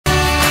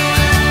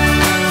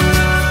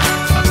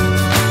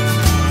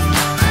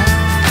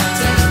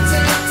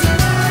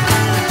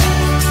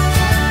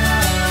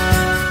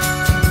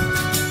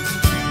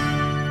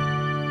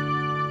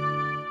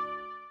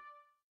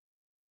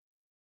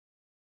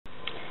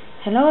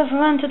Hello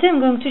everyone, today I'm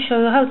going to show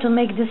you how to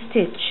make the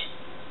stitch.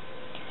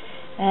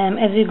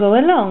 As we go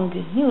along,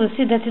 you will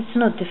see that it's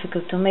not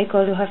difficult to make.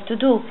 All you have to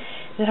do,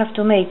 you have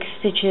to make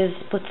stitches,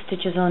 put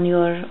stitches on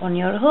your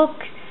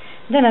hook.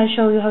 Then I'll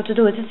show you how to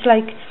do it. It's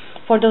like,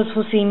 for those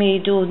who see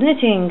me do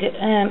knitting,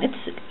 it's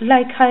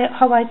like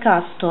how I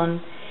cast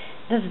on.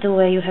 That's the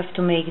way you have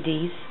to make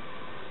these.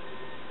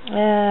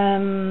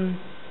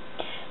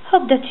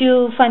 Hope that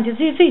you find this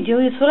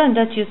video useful and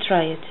that you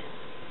try it.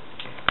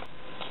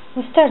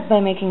 We start by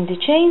making the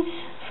chains.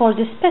 For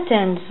this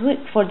pattern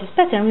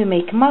we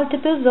make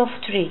multiples of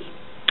 3.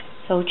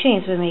 So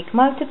chains we make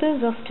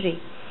multiples of 3.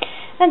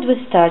 And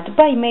we start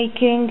by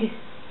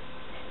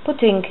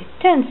putting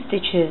 10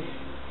 stitches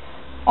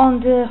on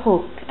the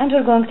hook, and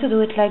we're going to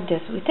do it like this.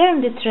 We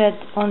turn the thread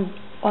on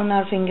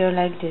our finger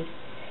like this.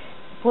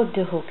 Put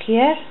the hook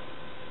here,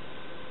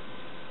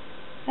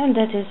 and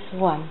that is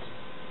 1.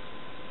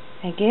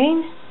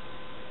 Again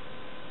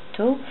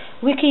 2.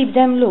 We keep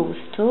them loose.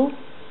 2,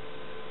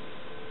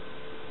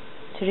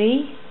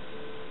 3,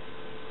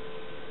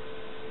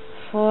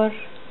 4,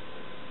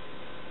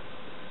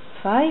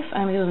 5.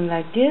 I'm doing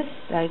like this,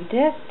 like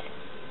that.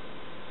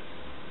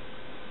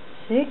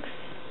 6,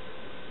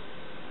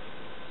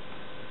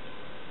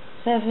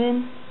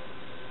 7,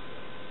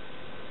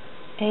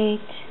 8,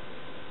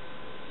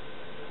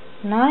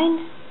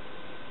 9,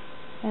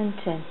 and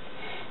 10.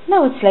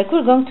 Now it's like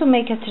we're going to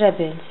make a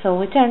treble. So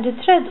we turn the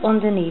thread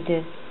on the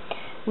needle.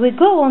 We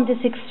go on the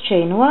 6th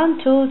chain. 1,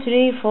 2,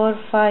 3, 4,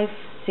 5,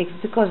 6,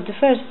 because the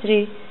first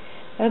 3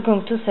 are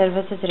going to serve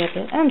as a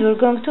treble, and we're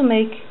going to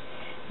make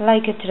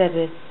like a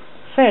treble.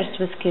 First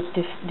we skip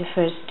the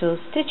first 2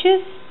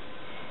 stitches,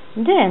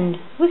 then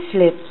we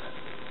slip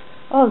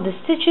all the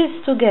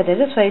stitches together.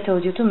 That's why I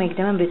told you to make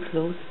them a bit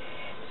loose,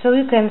 so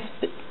you can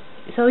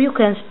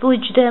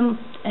spooge them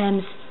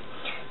and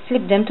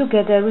slip them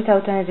together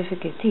without any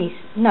difficulties.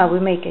 Now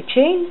we make a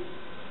chain,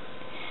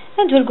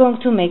 and we're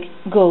going to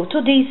go to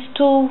these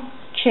 2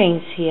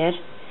 chains here,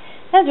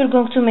 and we're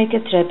going to make a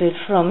treble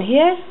from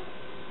here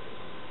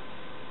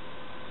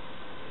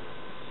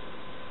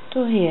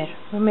to here.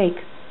 We make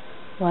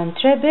 1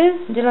 treble,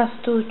 the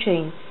last 2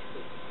 chains,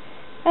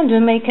 and we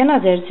make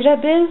another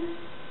treble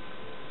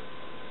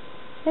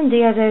in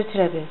the other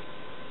treble,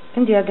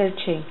 in the other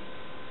chain.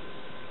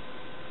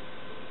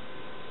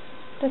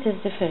 That is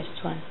the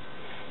first one.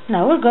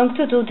 Now we're going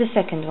to do the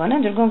second one,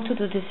 and we're going to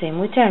do the same.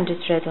 We turn the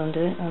thread on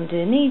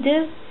the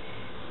needle,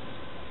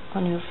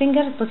 on your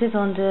finger, put it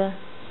on the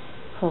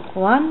hook.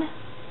 1,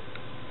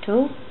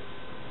 2,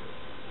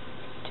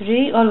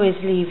 3. Always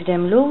leave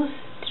them loose.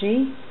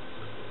 3,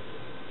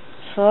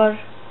 4,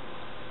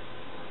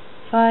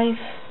 5,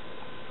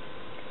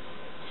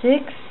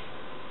 6,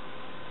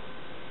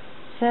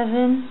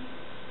 7,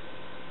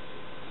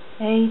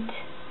 8,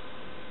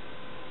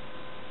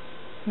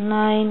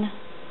 9,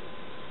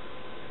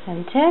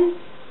 and 10.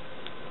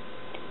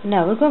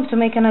 Now we're going to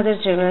make another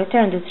treble. I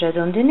turn the thread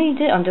on the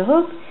needle, on the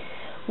hook.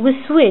 We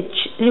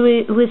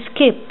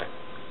skip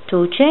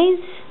 2 chains,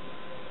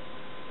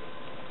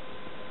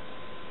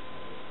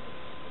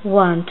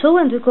 1, 2,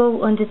 and we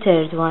go on the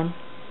third one.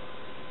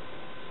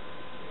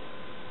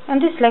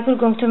 And this like we're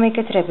going to make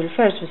a treble.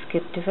 First we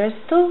skip the first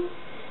 2,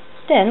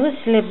 then we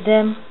slip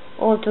them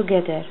all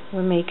together.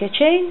 We make a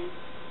chain.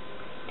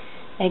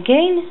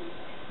 Again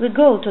we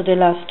go to the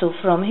last 2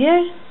 from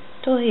here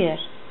to here,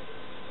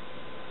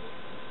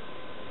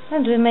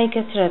 and we make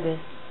a treble.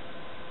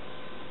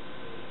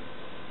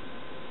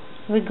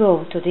 We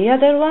go to the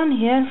other one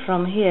here,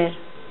 from here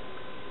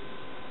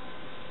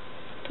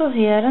to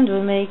here, and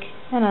we make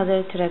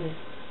another treble.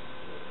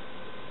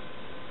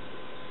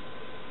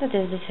 That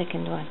is the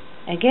second one.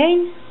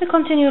 Again we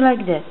continue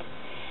like that.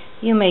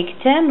 You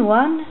make 10.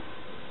 1,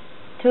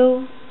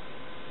 2,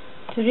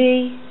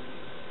 3,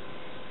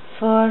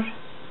 4,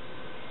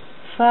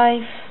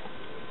 5,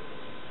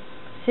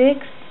 6,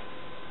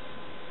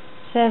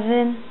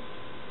 7,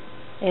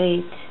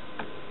 8,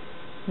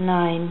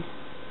 9,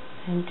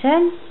 and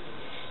 10.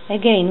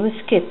 Again we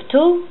skip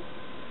 2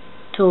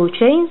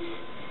 chains.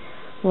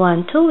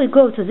 1, 2. We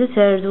go to the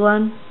third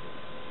one.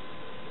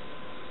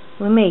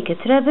 We make a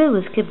treble.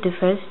 We skip the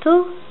first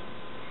 2,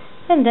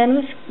 and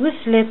then we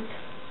slip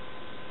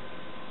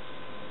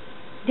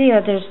the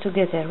others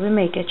together. We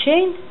make a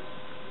chain,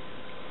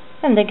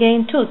 and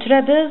again 2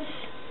 trebles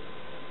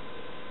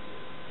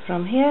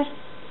from here,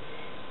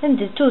 and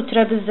the 2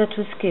 trebles that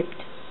we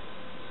skipped.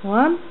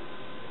 1,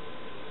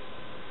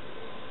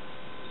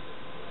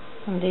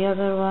 and the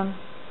other one,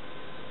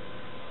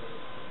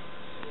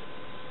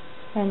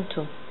 and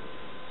 2.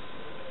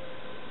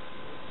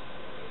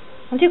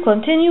 And you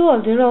continue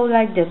all the row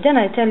like that. Then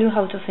I tell you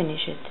how to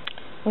finish it.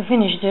 We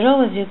finish the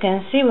row. As you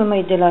can see, we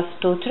made the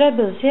last 2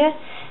 trebles here,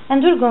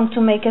 and we're going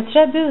to make a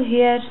treble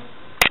here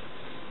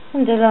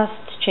in the last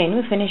chain.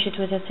 We finish it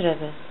with a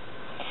treble.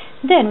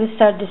 Then we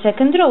start the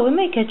second row. We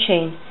make a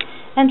chain,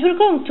 and we're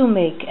going to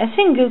make a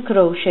single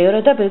crochet or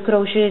a double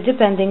crochet,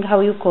 depending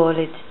how you call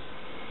it,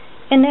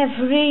 in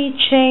every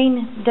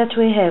chain that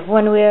we have.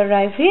 When we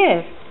arrive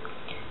here,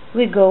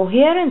 we go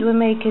here and we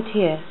make it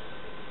here.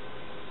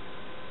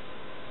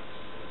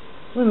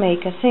 we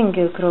make a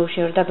single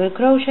crochet or double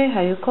crochet,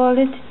 how you call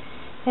it,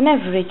 in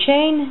every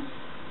chain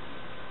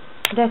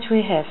that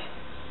we had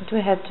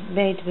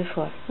made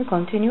before. We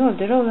continue all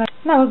the row.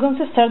 Now we're going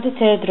to start the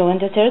third row, and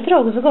the third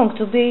row is going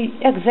to be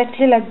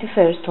exactly like the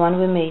first one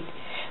we made.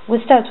 We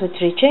start with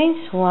 3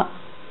 chains, 1,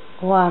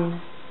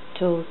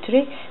 2,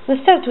 3. We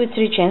start with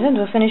 3 chains and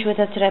we finish with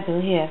a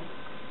treble here.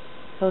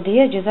 So the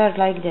edges are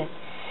like that.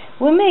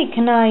 We make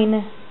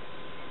 10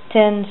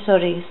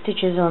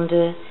 stitches on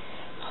the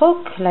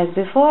hook like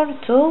before.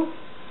 2,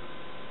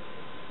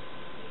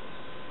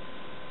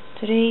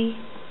 3,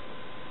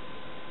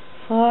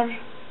 4,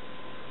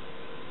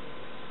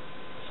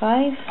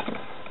 5,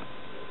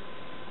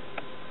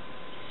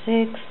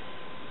 6,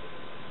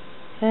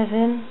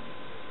 7,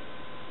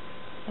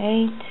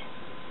 8,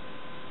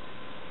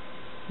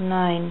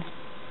 9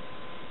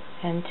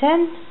 and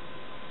 10.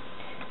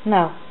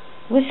 Now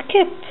we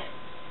skip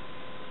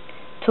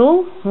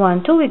 2,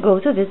 1, 2, we go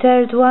to the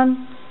third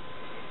one,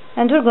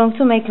 and we're going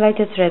to make like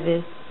a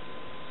treble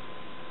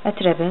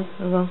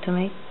we're going to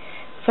make.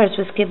 First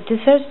we skip the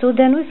first 2,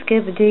 then we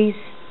skip these,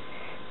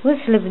 we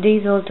slip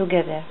these all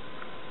together.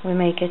 We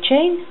make a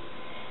chain,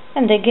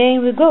 and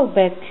again we go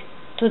back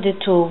to the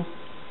 2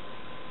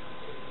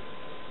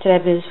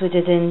 trebles we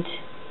didn't.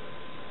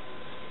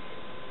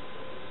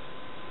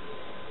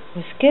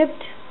 We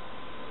skipped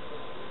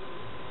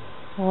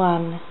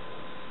 1,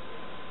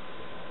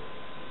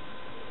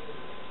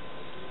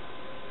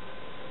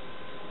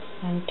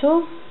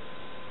 2.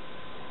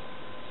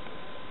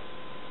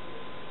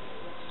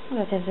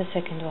 That is the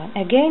second one.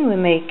 Again we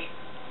make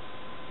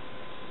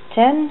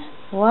 10,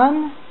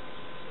 1,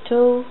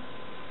 2,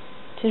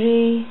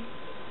 3,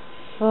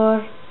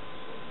 4,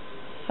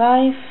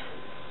 5,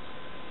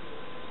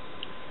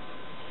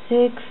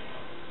 6,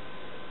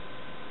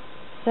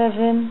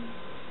 7,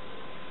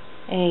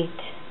 8,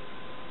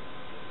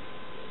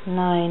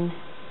 9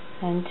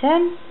 and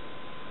 10.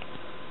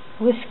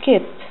 We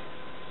skip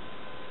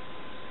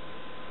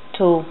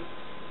 2,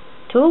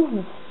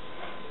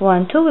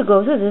 1, 2. We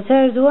go to the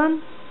third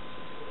one,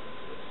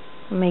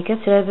 make a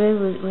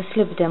treble, we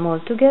slip them all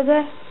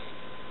together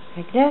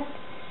like that,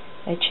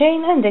 a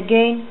chain, and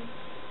again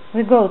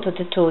we go to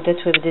the 2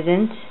 that we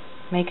didn't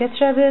make a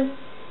treble,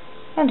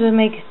 and we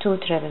make 2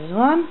 trebles,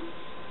 1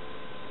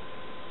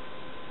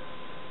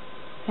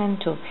 and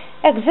 2,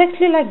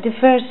 exactly like the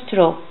first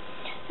row,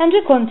 and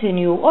we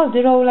continue all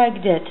the row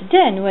like that.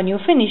 Then when you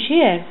finish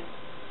here,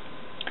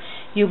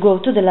 you go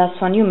to the last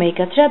one, you make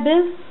a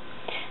treble.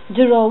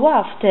 The row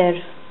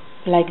after,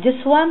 like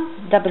this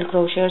one, double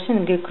crochet or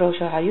single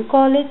crochet, how you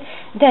call it.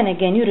 Then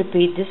again you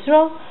repeat this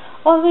row.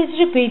 Always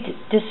repeat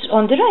this.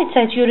 On the right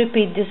side you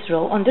repeat this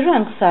row, on the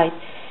wrong side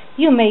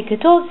you make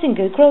it all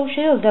single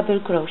crochet or double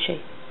crochet.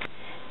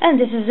 And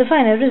this is the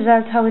final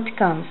result, how it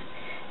comes.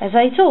 As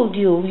I told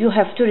you, you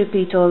have to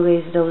repeat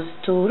always those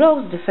 2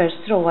 rows. The first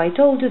row I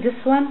told you,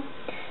 this one,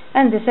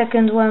 and the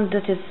second one,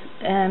 that is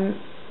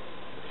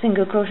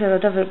single crochet or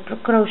double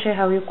crochet,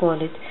 how you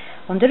call it.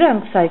 On the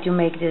wrong side you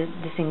make the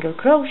single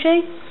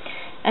crochet,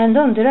 and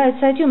on the right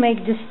side you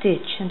make the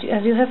stitch. And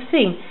as you have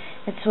seen,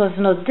 it was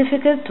not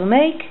difficult to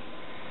make.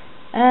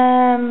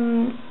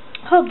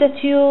 Hope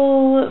that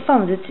you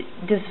found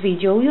this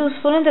video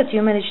useful and that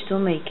you managed to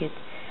make it.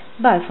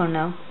 Bye for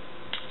now.